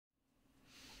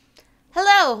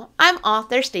Hello, I'm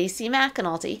author Stacy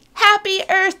McAnulty. Happy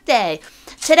Earth Day!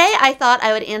 Today I thought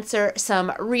I would answer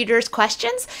some readers'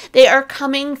 questions. They are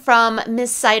coming from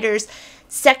Miss Sidders'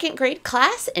 second grade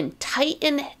class in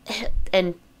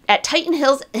at Titan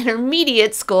Hills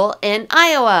Intermediate School in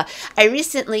Iowa. I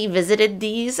recently visited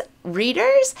these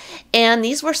readers, and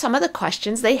these were some of the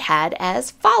questions they had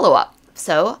as follow-up.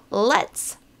 So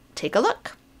let's take a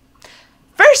look.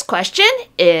 First question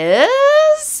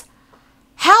is,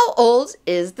 how old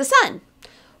is the sun?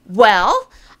 Well,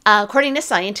 according to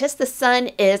scientists, the sun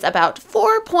is about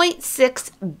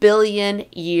 4.6 billion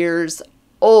years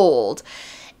old.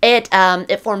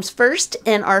 It forms first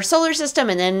in our solar system,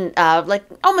 and then like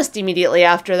almost immediately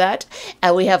after that,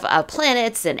 we have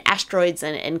planets and asteroids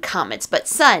and comets. But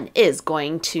sun is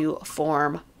going to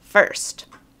form first.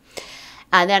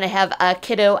 And then I have a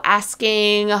kiddo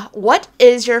asking, what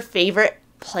is your favorite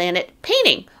planet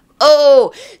painting?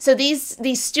 Oh, so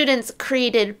these students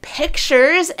created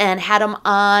pictures and had them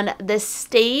on the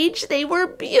stage. They were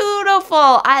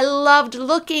beautiful. I loved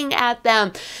looking at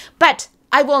them. But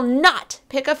I will not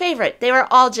pick a favorite. They were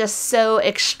all just so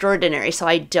extraordinary, so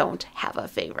I don't have a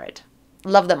favorite.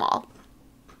 Love them all.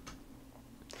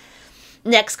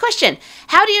 Next question.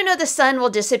 How do you know the sun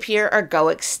will disappear or go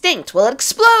extinct? Will it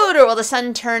explode, or will the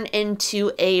sun turn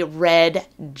into a red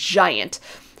giant?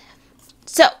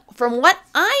 So, from what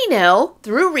I know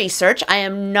through research,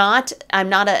 I'm not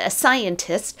a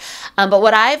scientist, but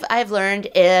what I've learned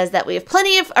is that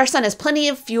our sun has plenty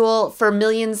of fuel for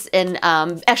millions and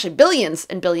actually billions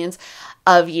and billions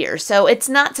of years. So it's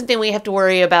not something we have to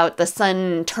worry about the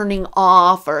sun turning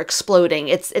off or exploding.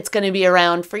 It's going to be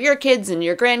around for your kids and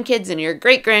your grandkids and your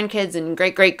great-grandkids and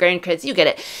great-great-grandkids. You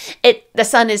get it. The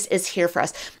sun is here for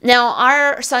us. Now,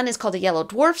 our sun is called a yellow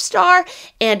dwarf star,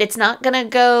 and it's not going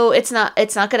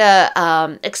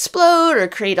to explode or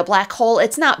create a black hole.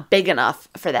 It's not big enough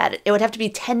for that. It would have to be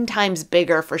 10 times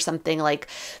bigger for something like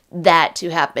that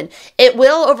to happen. It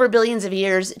will, over billions of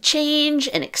years, change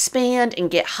and expand and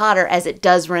get hotter as it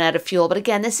does run out of fuel. But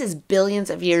again, this is billions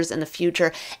of years in the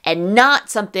future and not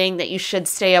something that you should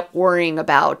stay up worrying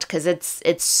about because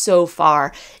it's so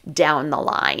far down the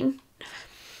line.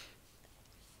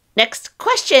 Next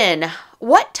question.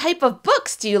 What type of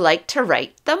books do you like to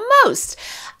write the most?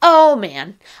 Oh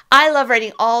man, I love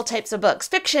writing all types of books,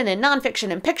 fiction and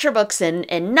nonfiction and picture books and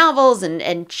novels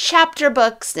and chapter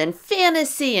books and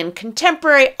fantasy and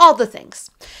contemporary, all the things.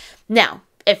 Now,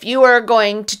 if you were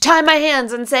going to tie my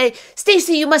hands and say,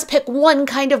 Stacy, you must pick one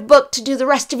kind of book to do the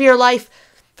rest of your life,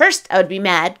 first, I would be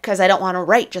mad because I don't want to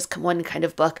write just one kind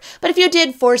of book. But if you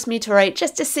did force me to write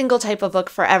just a single type of book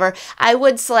forever, I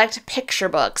would select picture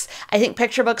books. I think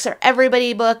picture books are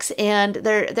everybody books, and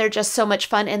they're just so much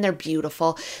fun and they're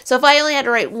beautiful. So if I only had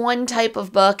to write one type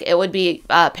of book, it would be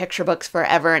picture books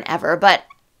forever and ever. But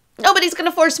nobody's going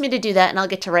to force me to do that, and I'll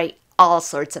get to write all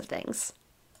sorts of things.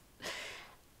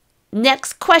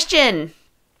 Next question.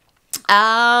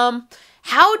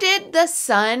 How did the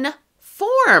sun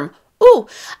form? Ooh,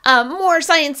 more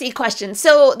science-y questions.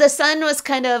 So the sun was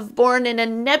kind of born in a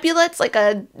nebula. It's like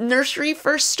a nursery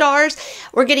for stars.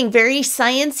 We're getting very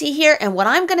science-y here. And what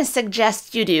I'm going to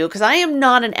suggest you do, because I am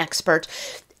not an expert,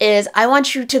 is I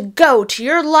want you to go to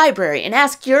your library and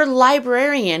ask your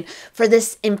librarian for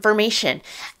this information.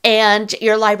 And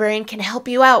your librarian can help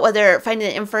you out, whether finding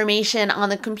the information on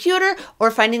the computer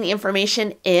or finding the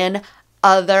information in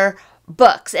other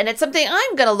books. And it's something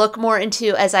I'm going to look more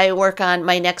into as I work on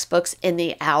my next books in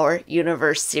the Our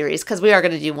Universe series, because we are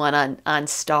going to do one on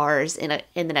stars in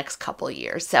the next couple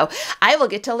years. So I will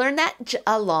get to learn that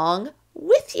along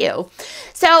with you.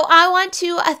 So I want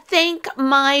to thank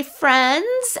my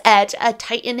friends at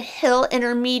Titan Hill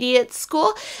Intermediate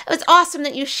School. It was awesome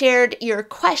that you shared your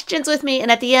questions with me, and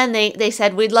at the end they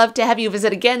said, we'd love to have you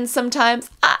visit again sometime.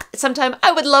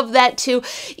 I would love that too.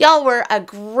 Y'all were a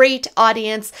great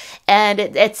audience, and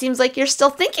it seems like you're still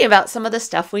thinking about some of the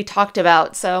stuff we talked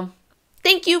about. So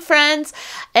thank you, friends,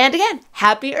 and again,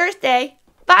 happy Earth Day.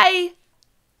 Bye.